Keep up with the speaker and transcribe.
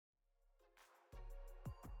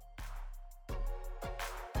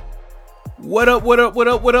What up, what up, what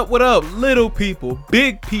up, what up, what up? Little people,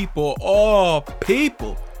 big people, all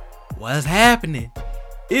people. What's happening?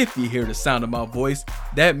 If you hear the sound of my voice,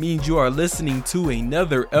 that means you are listening to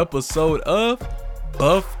another episode of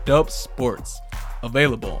Buffed Up Sports,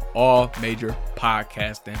 available on all major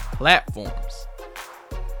podcasting platforms.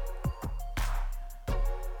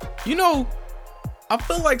 You know, I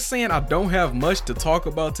feel like saying I don't have much to talk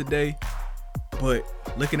about today, but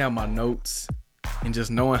looking at my notes and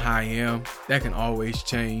just knowing how I am, that can always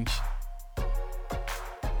change.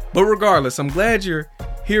 But regardless, I'm glad you're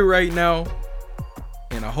here right now,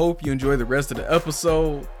 and I hope you enjoy the rest of the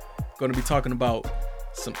episode. Going to be talking about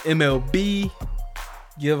some MLB,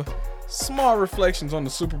 give small reflections on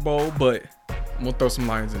the Super Bowl, but I'm going to throw some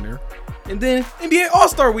lines in there. And then NBA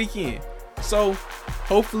All-Star Weekend. So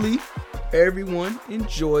hopefully everyone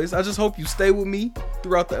enjoys. I just hope you stay with me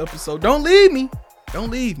throughout the episode. Don't leave me.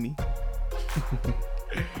 Don't leave me.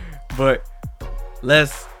 But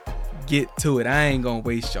let's get to it. I ain't gonna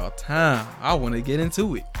waste y'all time. I want to get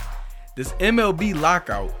into it. This MLB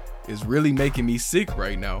lockout is really making me sick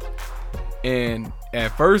right now. And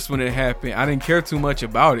at first when it happened, I didn't care too much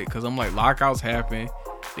about it because I'm like, lockouts happen,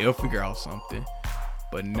 they'll figure out something.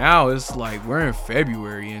 But now it's like we're in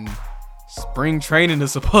February and spring training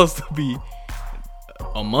is supposed to be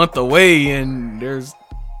a month away, and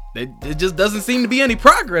it just doesn't seem to be any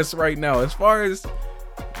progress right now as far as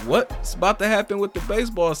what's about to happen with the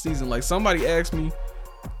baseball season. Like, somebody asked me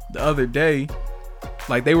the other day,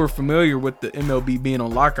 like, they were familiar with the MLB being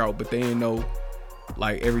on lockout, but they didn't know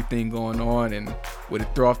like everything going on and would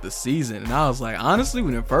it throw off the season. And I was like, honestly,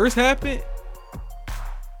 when it first happened,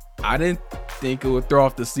 I didn't think it would throw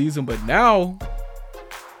off the season, but now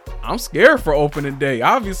I'm scared for opening day.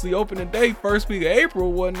 Obviously, opening day, first week of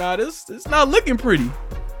April, whatnot, it's not looking pretty.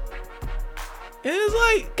 And it's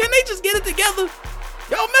like, can they just get it together?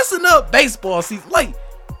 Y'all messing up baseball season. Like,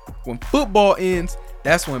 when football ends,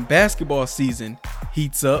 that's when basketball season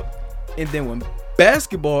heats up. And then when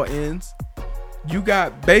basketball ends, you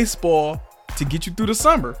got baseball to get you through the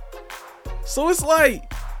summer. So it's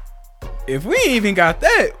like, if we ain't even got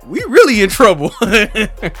that, we really in trouble.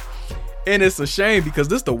 And it's a shame because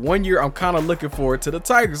this is the 1 year I'm kind of looking forward to the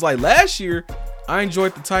Tigers. Like, last year, I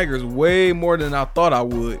enjoyed the Tigers way more than I thought I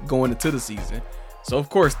would going into the season. So, of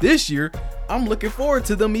course, this year, I'm looking forward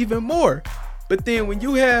to them even more. But then when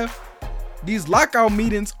you have these lockout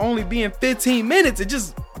meetings only being 15 minutes, it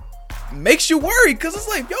just makes you worry because it's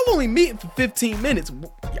like, y'all only meeting for 15 minutes.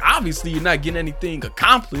 Obviously, you're not getting anything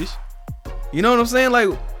accomplished. You know what I'm saying? Like,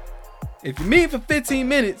 if you're meeting for 15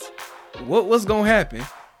 minutes, what's going to happen?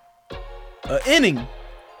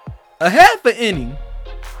 A half an inning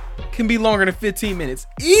can be longer than 15 minutes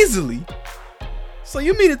easily. So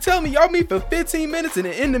you mean to tell me y'all meet for 15 minutes and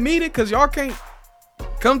then end the meeting because y'all can't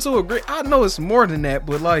come to a great? I know it's more than that,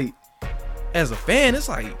 but like, as a fan, it's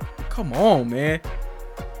like, come on, man.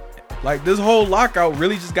 Like, this whole lockout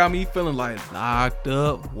really just got me feeling like locked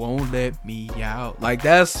up, won't let me out. Like,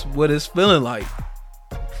 that's what it's feeling like.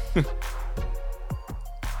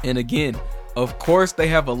 And again, of course, they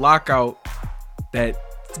have a lockout that's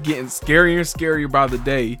getting scarier and scarier by the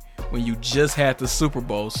day when you just had the Super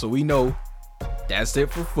Bowl. So we know that's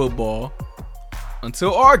it for football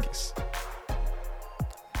until August.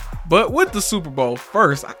 But with the Super Bowl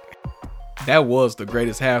first, that was the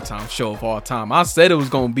greatest halftime show of all time. I said it was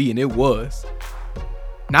going to be, and it was.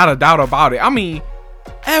 Not a doubt about it. I mean,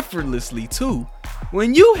 effortlessly too.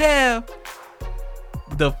 When you have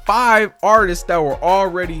the 5 artists that were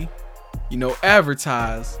already,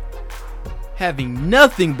 advertised, having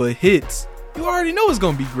nothing but hits, you already know it's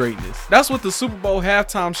gonna be greatness. That's what the Super Bowl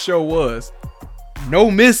halftime show was.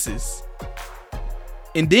 No misses.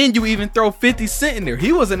 And then you even throw 50 Cent in there.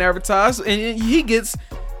 He wasn't advertised, and he gets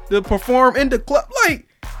to perform in the club. Like,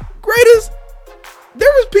 greatest. There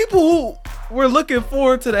was people who were looking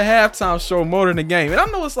forward to the halftime show more than the game. And I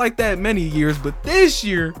know it's like that many years, but this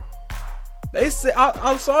year, they said,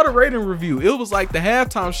 I saw the rating review. It was like the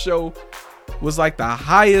halftime show was like the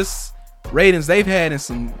highest ratings they've had in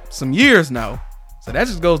some years now. So that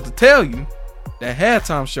just goes to tell you that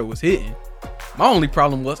halftime show was hitting. My only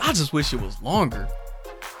problem was I just wish it was longer.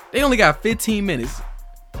 They only got 15 minutes.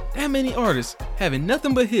 That many artists having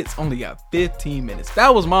nothing but hits only got 15 minutes.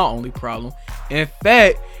 That was my only problem. In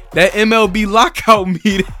fact, that MLB lockout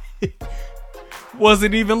meeting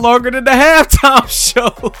wasn't even longer than the halftime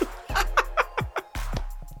show.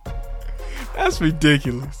 That's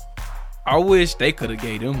ridiculous. I wish they could have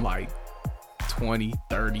gave them like 20,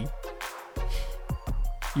 30.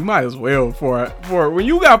 You might as well for when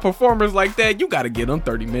you got performers like that, you got to get them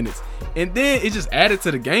 30 minutes. And then it just added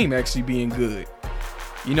to the game actually being good.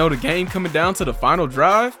 the game coming down to the final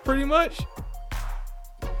drive, pretty much.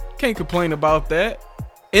 Can't complain about that.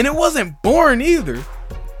 And it wasn't boring either.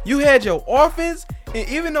 You had your offense, and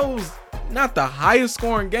even though it was not the highest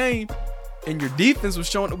scoring game, and your defense was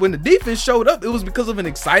showing, when the defense showed up, it was because of an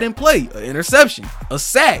exciting play, an interception, a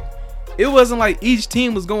sack. It wasn't like each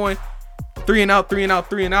team was going 3 and out, 3 and out,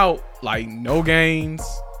 3 and out, like no gains,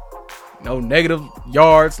 no negative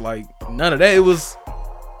yards, like none of that. It was,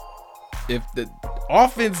 if the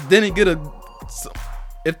offense didn't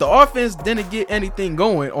get anything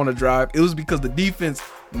going on a drive, it was because the defense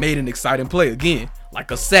made an exciting play again, like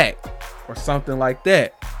a sack or something like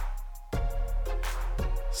that.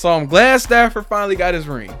 So I'm glad Stafford finally got his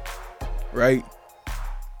ring, right?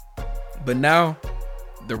 But now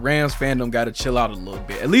the Rams fandom got to chill out a little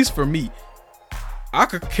bit. At least for me, I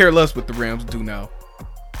could care less what the Rams do now.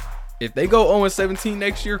 If they go 0-17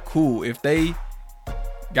 next year, cool. If they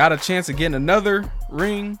got a chance of getting another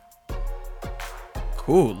ring,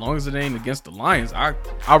 cool. As long as it ain't against the Lions, I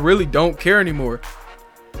really don't care anymore.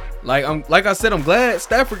 Like I said, I'm glad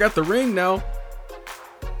Stafford got the ring now,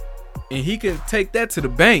 and he can take that to the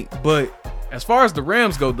bank. But as far as the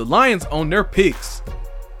Rams go, the Lions own their picks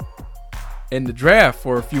in the draft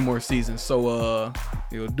for a few more seasons. So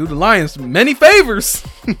it'll do the Lions many favors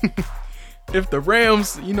if the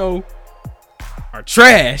Rams, are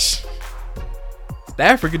trash.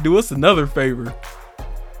 Stafford could do us another favor.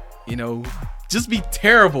 Just be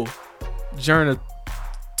terrible during the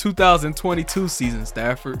 2022 season,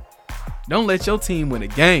 Stafford. Don't let your team win a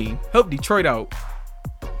game. Help Detroit out.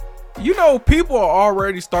 People are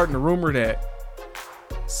already starting to rumor that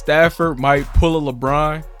Stafford might pull a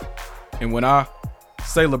LeBron. And when I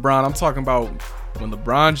say LeBron, I'm talking about when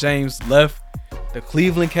LeBron James left the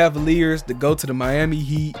Cleveland Cavaliers to go to the Miami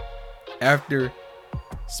Heat after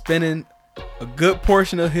spending a good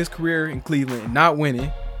portion of his career in Cleveland and not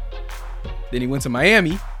winning. Then he went to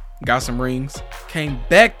Miami, got some rings, came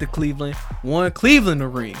back to Cleveland, won Cleveland a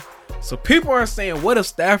ring. So people are saying, what if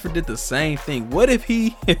Stafford did the same thing? What if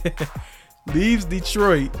he leaves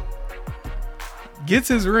Detroit, gets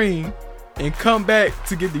his ring, and come back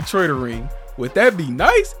to get Detroit a ring? Would that be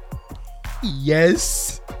nice?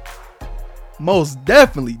 Yes. Most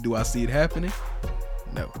definitely do I see it happening.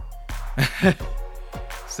 No.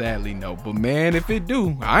 Sadly, no. But man, if it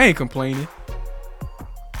do, I ain't complaining.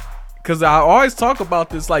 Because I always talk about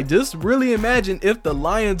this. Like, just really imagine if the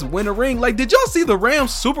Lions win a ring. Like, did y'all see the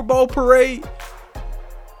Rams Super Bowl parade?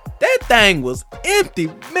 That thing was empty.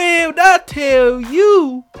 Man, I tell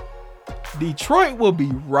you, Detroit will be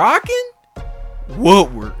rocking.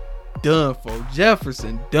 Woodward, done for.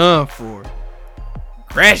 Jefferson, done for.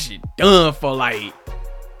 Gresham, done for. Like,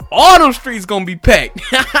 all them streets gonna be packed.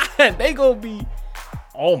 They gonna be,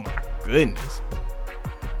 oh my goodness.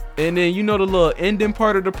 And then the little ending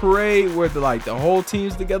part of the parade where the whole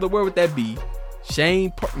team's together. Where would that be?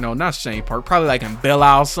 Shane Park? No, not Shane Park. Probably like in Belle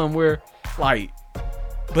Isle somewhere.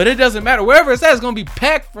 But it doesn't matter. Wherever it's at, it's gonna be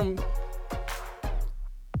packed from.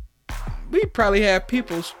 We probably have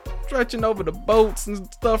people stretching over the boats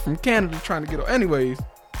and stuff from Canada trying to get. Anyways,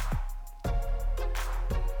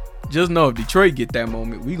 just know if Detroit get that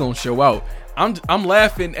moment, we gonna show out. I'm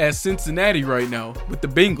laughing at Cincinnati right now with the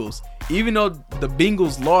Bengals. Even though the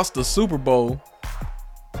Bengals lost the Super Bowl,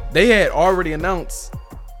 they had already announced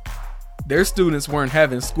their students weren't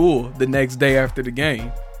having school the next day after the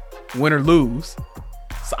game, win or lose.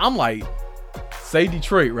 So I'm like, say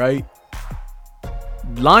Detroit, right?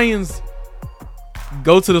 Lions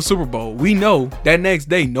go to the Super Bowl. We know that next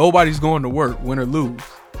day nobody's going to work, win or lose.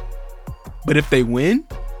 But if they win,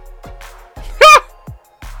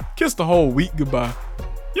 kiss the whole week goodbye.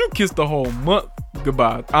 You kiss the whole month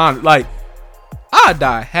goodbye. I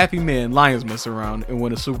die a happy man. Lions mess around and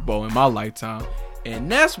win a Super Bowl in my lifetime. And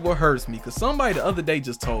that's what hurts me. Because somebody the other day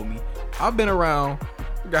just told me, I've been around,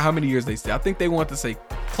 I forgot how many years they said. I think they want to say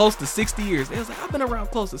close to 60 years. They was like, I've been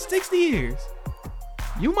around close to 60 years.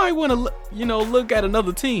 You might want to, look at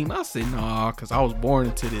another team. I said, nah, because I was born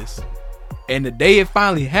into this. And the day it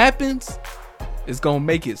finally happens, it's going to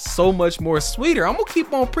make it so much more sweeter. I'm going to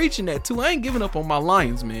keep on preaching that too. I ain't giving up on my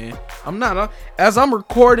Lions, man. I'm not. As I'm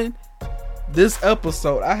recording this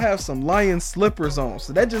episode, I have some Lions slippers on.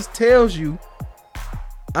 So that just tells you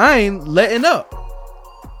I ain't letting up.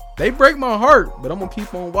 They break my heart, but I'm going to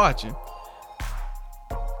keep on watching.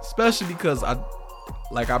 Especially because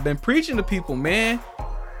I've been preaching to people, man.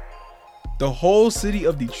 The whole city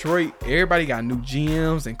of Detroit, everybody got new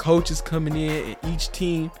GMs and coaches coming in, and each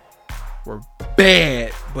team were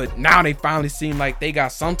bad, but now they finally seem like they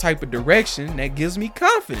got some type of direction that gives me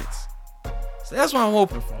confidence. So that's what I'm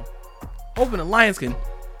hoping for. Hoping the Lions can,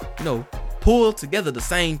 pull together the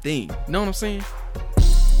same thing. You know what I'm saying?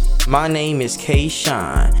 My name is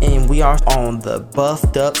K-Shine, and we are on the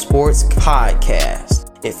Buffed Up Sports Podcast.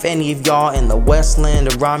 If any of y'all in the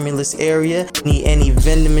Westland or Romulus area need any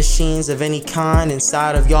vending machines of any kind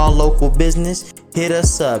inside of y'all local business, hit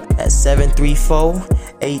us up at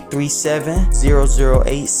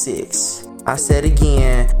 734-837-0086. I said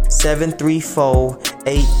again,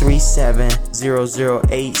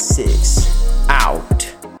 734-837-0086.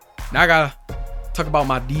 Out. Now I gotta talk about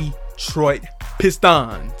my Detroit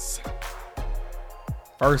Pistons.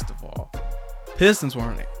 First of all, Pistons were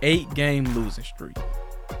on an 8-game losing streak.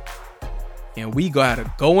 And we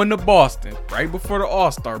gotta go into Boston right before the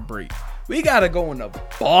All-Star break. We gotta go into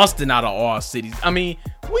Boston out of all cities. I mean,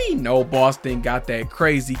 we know Boston got that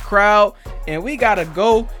crazy crowd. And we gotta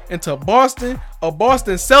go into Boston, a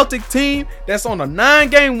Boston Celtic team that's on a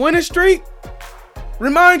 9-game winning streak.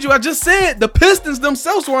 Remind you, I just said the Pistons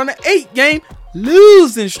themselves were on an 8-game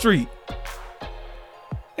losing streak.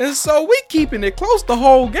 And so we keeping it close the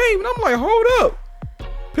whole game. And I'm like, hold up.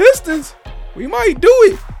 Pistons, we might do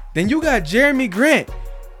it. Then you got Jeremy Grant.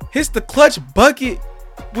 Hits the clutch bucket,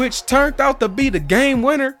 which turned out to be the game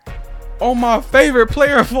winner on my favorite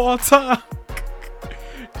player of all time,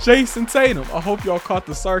 Jason Tatum. I hope y'all caught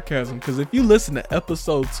the sarcasm, because if you listen to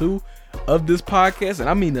episode 2 of this podcast, and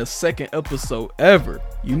I mean the second episode ever,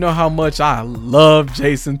 you know how much I love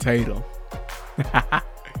Jason Tatum.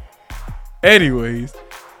 Anyways,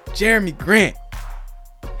 Jeremy Grant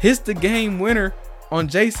hits the game winner on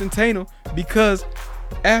Jason Tatum, because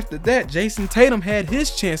after that, Jason Tatum had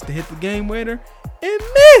his chance to hit the game winner and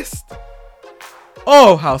missed.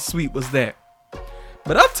 Oh, how sweet was that?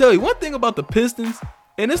 But I'll tell you one thing about the Pistons,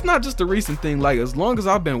 and it's not just a recent thing. Like, as long as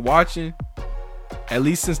I've been watching, at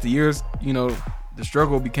least since the years, the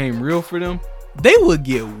struggle became real for them, they would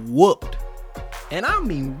get whooped. And I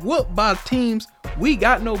mean whooped by teams we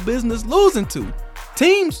got no business losing to.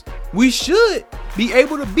 Teams we should be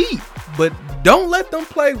able to beat, but don't let them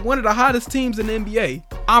play one of the hottest teams in the NBA.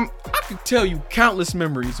 I could tell you countless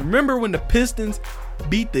memories. Remember when the Pistons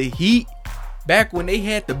beat the Heat back when they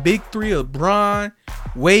had the big three of Bron,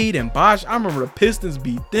 Wade, and Bosh? I remember the Pistons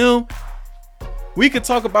beat them. We could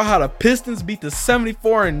talk about how the Pistons beat the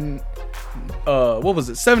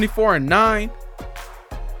 74-9,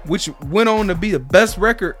 which went on to be the best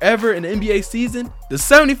record ever in the NBA season. The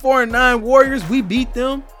 74-9 Warriors, we beat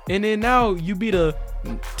them. And then now you beat a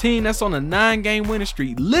team that's on a 9-game winning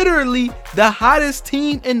streak. Literally the hottest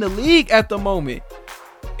team in the league at the moment.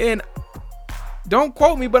 And don't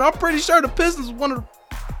quote me, but I'm pretty sure the Pistons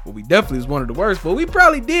we definitely is one of the worst, but we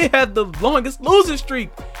probably did have the longest losing streak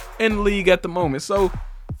in the league at the moment. So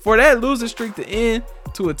for that losing streak to end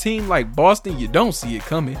to a team like Boston, you don't see it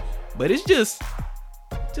coming. But it's just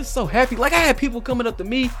so happy. Like, I had people coming up to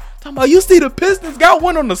me talking about, you see the Pistons got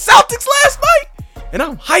one on the Celtics last night? And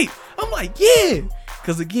I'm hyped. I'm like, yeah.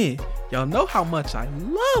 Because again, y'all know how much I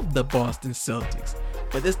love the Boston Celtics.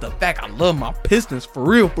 But it's the fact I love my Pistons for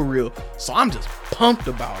real. So I'm just pumped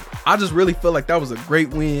about it. I just really feel like that was a great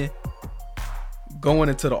win going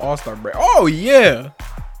into the All-Star break. Oh, yeah.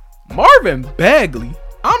 Marvin Bagley.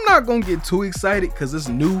 I'm not going to get too excited because it's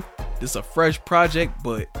new. It's a fresh project,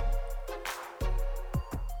 but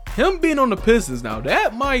him being on the Pistons now,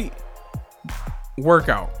 that might work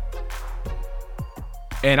out.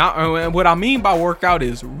 And what I mean by work out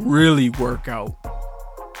is really work out.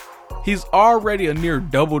 He's already a near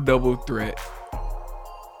double-double threat.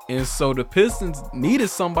 And so the Pistons needed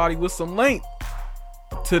somebody with some length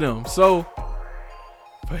to them. So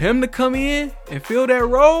for him to come in and fill that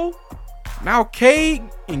role, now Cade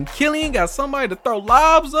and Killian got somebody to throw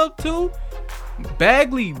lobs up to.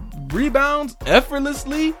 Bagley rebounds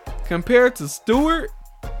effortlessly compared to Stewart.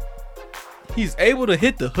 He's able to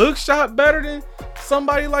hit the hook shot better than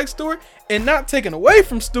somebody like Stewart. And not taken away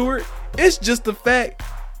from Stewart, it's just the fact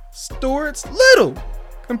Stewart's little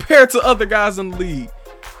compared to other guys in the league,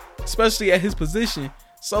 especially at his position.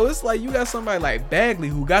 So it's like you got somebody like Bagley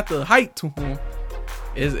who got the height to him.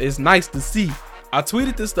 It's nice to see. I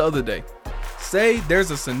tweeted this the other day. Say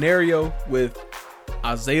there's a scenario with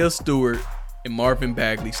Isaiah Stewart and Marvin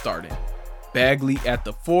Bagley starting. Bagley at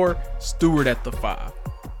the 4, Stewart at the 5.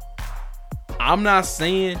 I'm not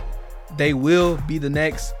saying they will be the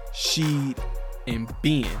next Sheed and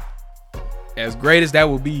Ben. As great as that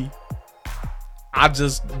will be, I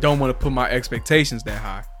just don't want to put my expectations that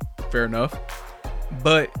high. Fair enough.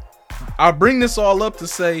 But I bring this all up to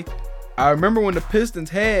say, I remember when the Pistons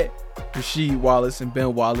had Rasheed Wallace and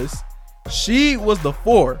Ben Wallace, Sheed was the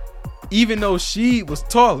 4, even though Sheed was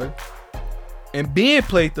taller, and Ben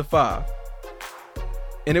played the 5.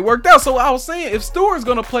 And it worked out. So I was saying, if Stewart's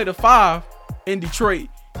going to play the 5 in Detroit,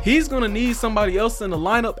 he's going to need somebody else in the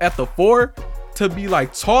lineup at the 4 to be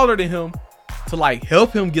like taller than him, to like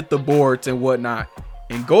help him get the boards and whatnot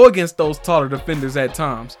and go against those taller defenders at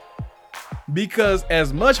times. Because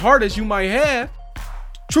as much heart as you might have,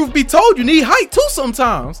 truth be told, you need height too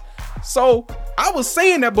sometimes. So I was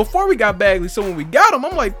saying that before we got Bagley. So when we got him,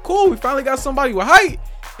 I'm like, cool, we finally got somebody with height.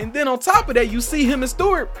 And then on top of that, you see him and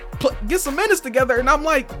Stewart get some minutes together. And I'm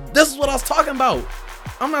like, this is what I was talking about.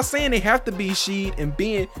 I'm not saying they have to be Sheed and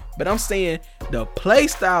Ben, but I'm saying the play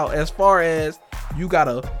style, as far as you got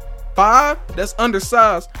a 5 that's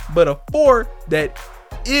undersized, but a 4 that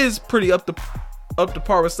is pretty up to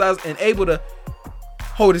par with size and able to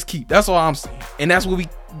hold his keep. That's all I'm saying. And that's what we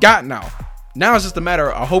got now. Now it's just a matter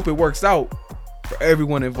of, I hope it works out for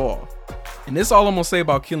everyone involved. And this is all I'm going to say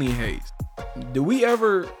about Killian Hayes. Do we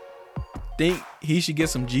ever think he should get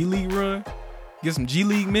some G League run? Get some G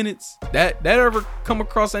League minutes? That ever come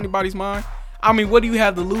across anybody's mind? I mean, what do you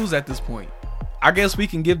have to lose at this point? I guess we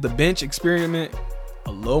can give the bench experiment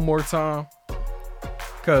a little more time.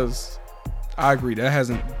 Because I agree, that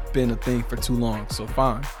hasn't been a thing for too long. So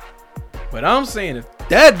fine. But I'm saying, if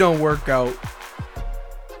that don't work out,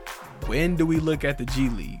 when do we look at the G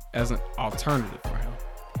League as an alternative for him?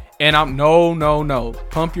 And I'm no,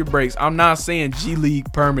 pump your brakes. I'm not saying G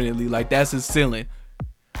League permanently, like that's his ceiling.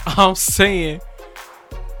 I'm saying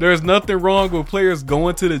there's nothing wrong with players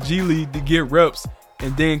going to the G League to get reps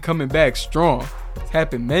and then coming back strong. It's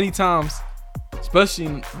happened many times, especially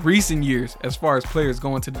in recent years, as far as players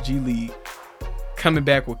going to the G League, coming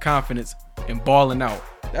back with confidence and balling out.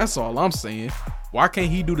 That's all I'm saying. Why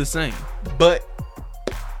can't he do the same? But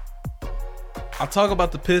I'll talk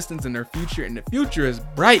about the Pistons and their future, and the future is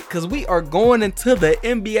bright because we are going into the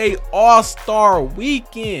NBA All-Star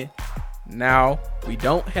Weekend. Now, we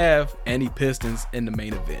don't have any Pistons in the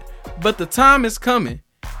main event, but the time is coming,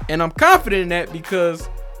 and I'm confident in that because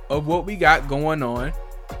of what we got going on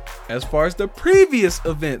as far as the previous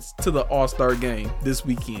events to the All-Star game this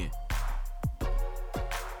weekend.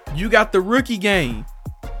 You got the rookie game.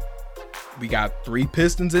 We got 3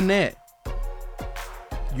 Pistons in that.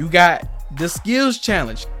 You got the skills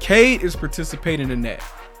challenge. Cade is participating in that.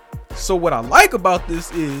 So what I like about this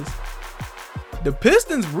is the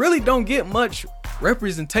Pistons really don't get much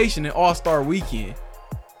representation in All-Star Weekend,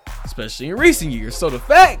 especially in recent years. So the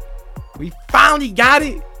fact we finally got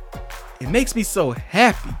it, it makes me so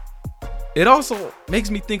happy. It also makes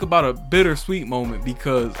me think about a bittersweet moment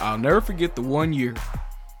because I'll never forget the one year.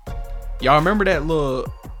 Y'all remember that little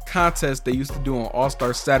contest they used to do on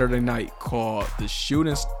All-Star Saturday night called the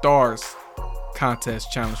Shooting Stars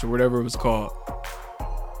Contest Challenge or whatever it was called?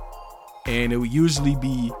 And it would usually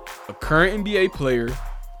be a current NBA player,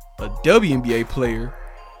 a WNBA player,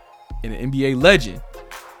 and an NBA legend.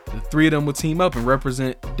 The 3 of them would team up and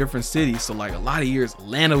represent different cities. So like a lot of years,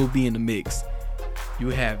 Atlanta would be in the mix. You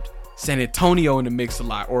would have San Antonio in the mix a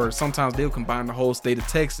lot, or sometimes they'll combine the whole state of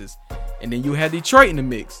Texas. And then you had Detroit in the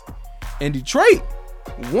mix. And Detroit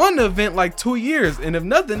won the event like 2 years, and if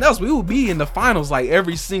nothing else, we would be in the finals like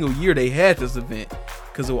every single year they had this event,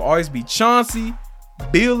 because it would always be Chauncey,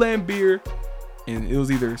 Bill Laimbeer, and it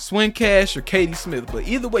was either Swin Cash or Katie Smith. But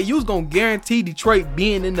either way, you was gonna guarantee Detroit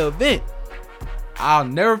being in the event. I'll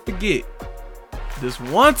never forget this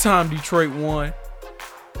one time Detroit won.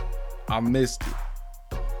 I missed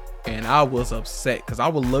it, and I was upset because I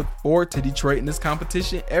would look forward to Detroit in this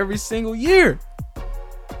competition every single year.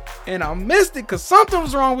 And I missed it because something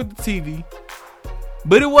was wrong with the TV.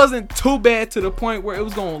 But it wasn't too bad to the point where it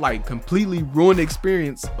was going to like completely ruin the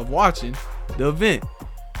experience of watching the event.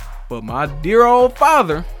 But my dear old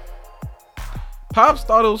father, Pops,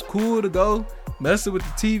 thought it was cool to go messing with the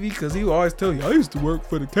TV because he would always tell you, I used to work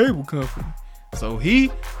for the cable company. So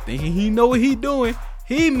he, thinking he know what he doing,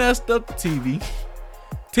 he messed up the TV.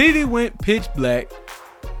 TV went pitch black.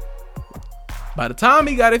 By the time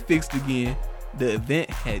he got it fixed again, the event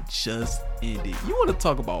had just ended. You want to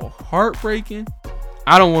talk about heartbreaking?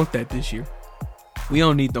 I don't want that this year. We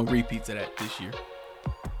don't need no repeats of that this year.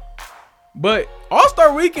 But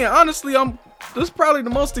All-Star Weekend, honestly, this is probably the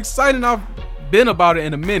most exciting I've been about it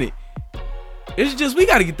in a minute. It's just we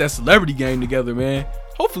got to get that celebrity game together, man.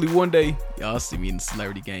 Hopefully one day y'all see me in the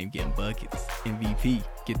celebrity game getting buckets, MVP,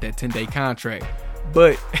 get that 10-day contract.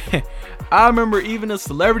 But I remember even the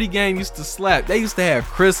celebrity game used to slap. They used to have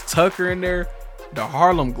Chris Tucker in there, the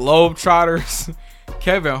Harlem Globetrotters,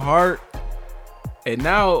 Kevin Hart. And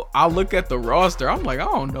now I look at the roster, I'm like, I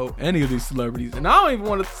don't know any of these celebrities. And I don't even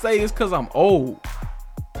want to say it's because I'm old,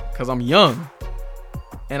 because I'm young.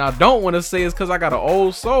 And I don't want to say it's because I got an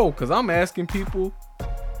old soul, because I'm asking people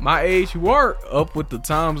my age who are up with the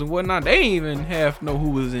times and whatnot, they ain't even half know who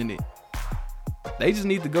was in it. They just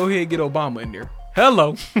need to go ahead and get Obama in there.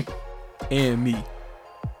 Hello. And me.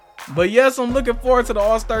 But yes, I'm looking forward to the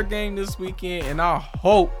All-Star game this weekend, and I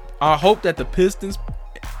hope that the Pistons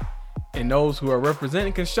and those who are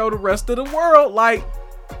representing can show the rest of the world like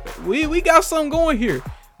we got something going here.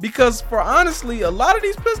 Because for honestly, a lot of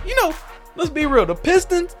these Pistons, let's be real, the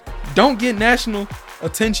Pistons don't get national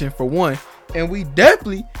attention for one, and we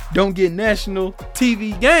definitely don't get national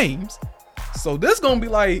TV games. So this gonna be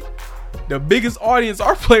like the biggest audience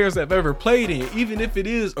our players have ever played in, even if it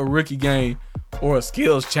is a rookie game or a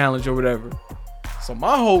skills challenge or whatever. So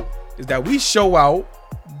my hope is that we show out,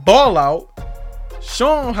 ball out,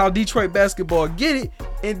 show them how Detroit basketball get it,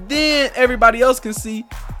 and then everybody else can see,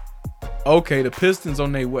 okay, the Pistons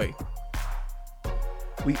on their way.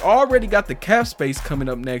 We already got the cap space coming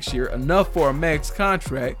up next year, enough for a max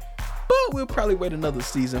contract, but we'll probably wait another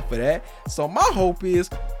season for that. So my hope is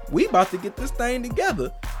we about to get this thing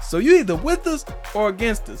together. So you either with us or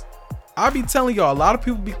against us. I be telling y'all, a lot of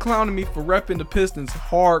people be clowning me for repping the Pistons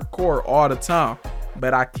hardcore all the time.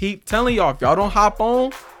 But I keep telling y'all, if y'all don't hop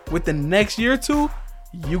on within the next year or two,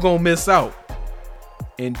 you gonna miss out.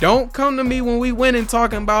 And don't come to me when we win and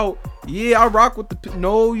talking about, yeah, I rock with the...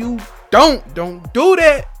 No, you don't. Don't do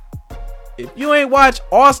that. If you ain't watch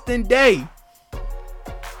Austin Day,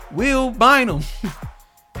 Will Bynum,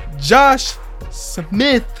 Josh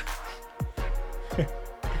Smith,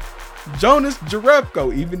 Jonas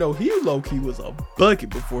Jerebko, even though he low-key was a bucket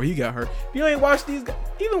before he got hurt. If you ain't watched these guys,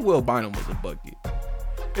 even Will Bynum was a bucket.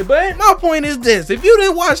 But my point is this: if you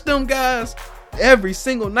didn't watch them guys every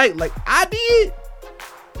single night like I did,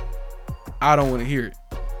 I don't want to hear it.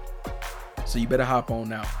 So you better hop on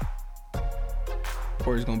now,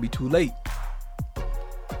 or it's gonna be too late.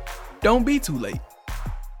 Don't be too late.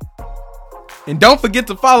 And don't forget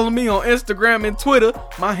to follow me on Instagram and Twitter.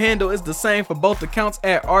 My handle is the same for both accounts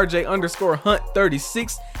at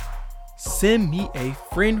RJ_Hunt36. Send me a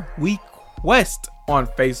friend request on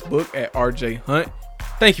Facebook at RJ Hunt.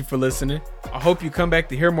 Thank you for listening. I hope you come back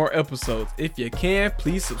to hear more episodes. If you can,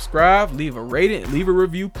 please subscribe, leave a rating, and leave a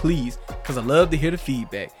review, please, because I love to hear the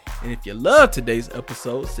feedback. And if you love today's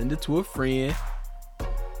episode, send it to a friend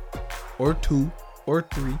or two or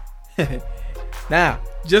three. Now,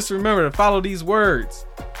 just remember to follow these words.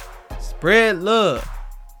 Spread love.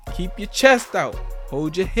 Keep your chest out.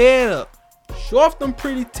 Hold your head up. Show off them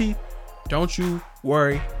pretty teeth. Don't you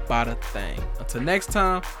worry about a thing. Until next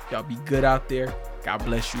time, y'all be good out there. God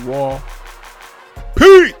bless you all.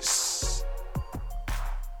 Peace.